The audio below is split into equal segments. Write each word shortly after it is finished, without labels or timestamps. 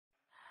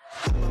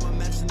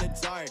matching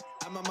the dark.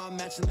 I'm on my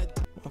matching the.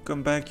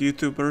 Welcome back,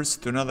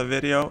 YouTubers, to another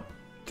video.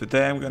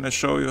 Today I'm gonna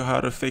show you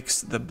how to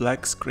fix the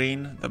black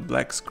screen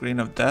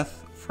of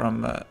death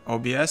from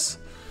OBS.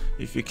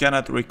 If you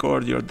cannot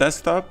record your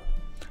desktop,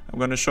 I'm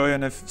gonna show you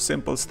in a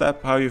simple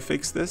step how you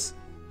fix this.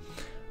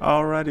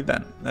 Alrighty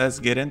then, let's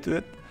get into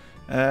it.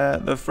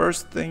 The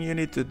first thing you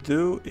need to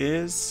do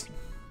is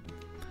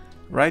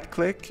right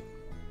click.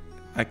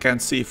 I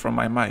can't see from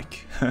my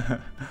mic.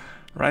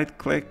 Right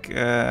click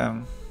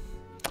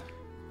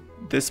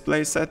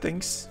display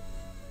settings.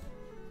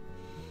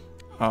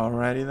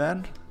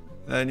 Alrighty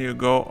then you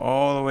go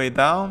all the way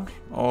down,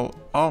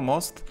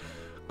 almost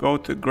go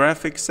to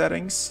graphic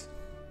settings,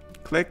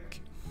 click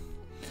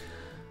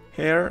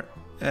here.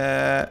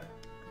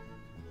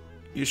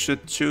 You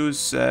should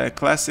choose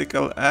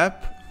classical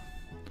app,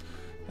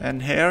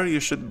 and here you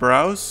should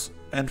browse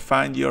and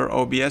find your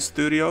OBS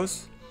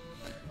Studios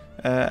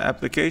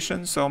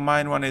application. So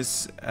mine one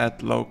is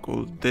at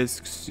local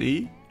disk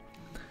C.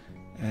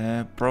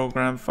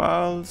 Program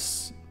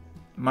files,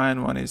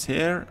 mine one is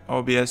here,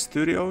 OBS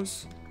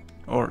Studios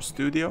or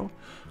Studio.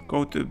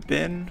 Go to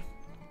bin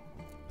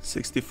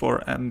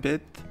 64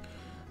 Mbit,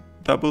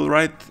 double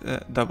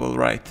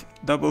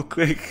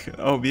click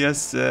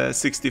OBS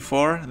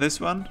 64, this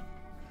one,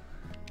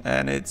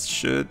 and it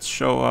should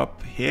show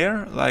up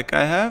here like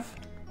I have.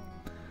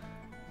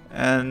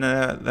 And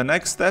the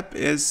next step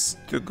is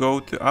to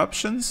go to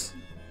options,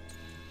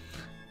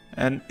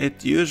 and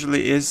it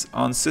usually is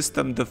on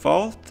system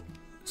default,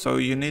 so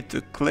you need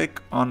to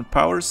click on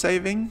power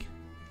saving.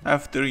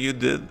 After you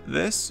did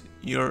this,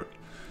 your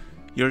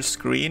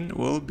screen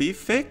will be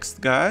fixed,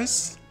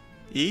 guys.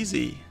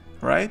 Easy,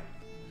 right?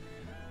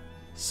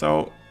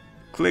 So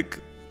click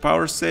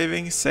power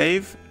saving,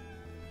 save,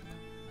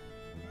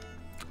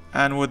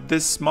 and with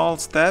this small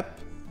step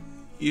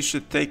you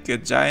should take a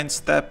giant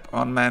step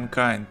on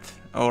mankind,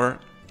 or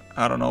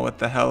I don't know what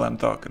the hell I'm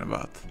talking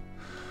about.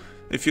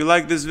 If you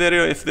like this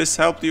video, if this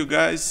helped you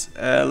guys,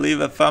 leave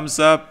a thumbs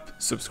up,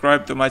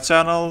 subscribe to my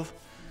channel,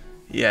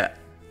 yeah,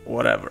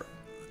 whatever.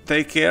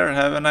 Take care,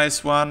 have a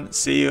nice one,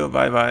 see you,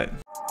 bye bye.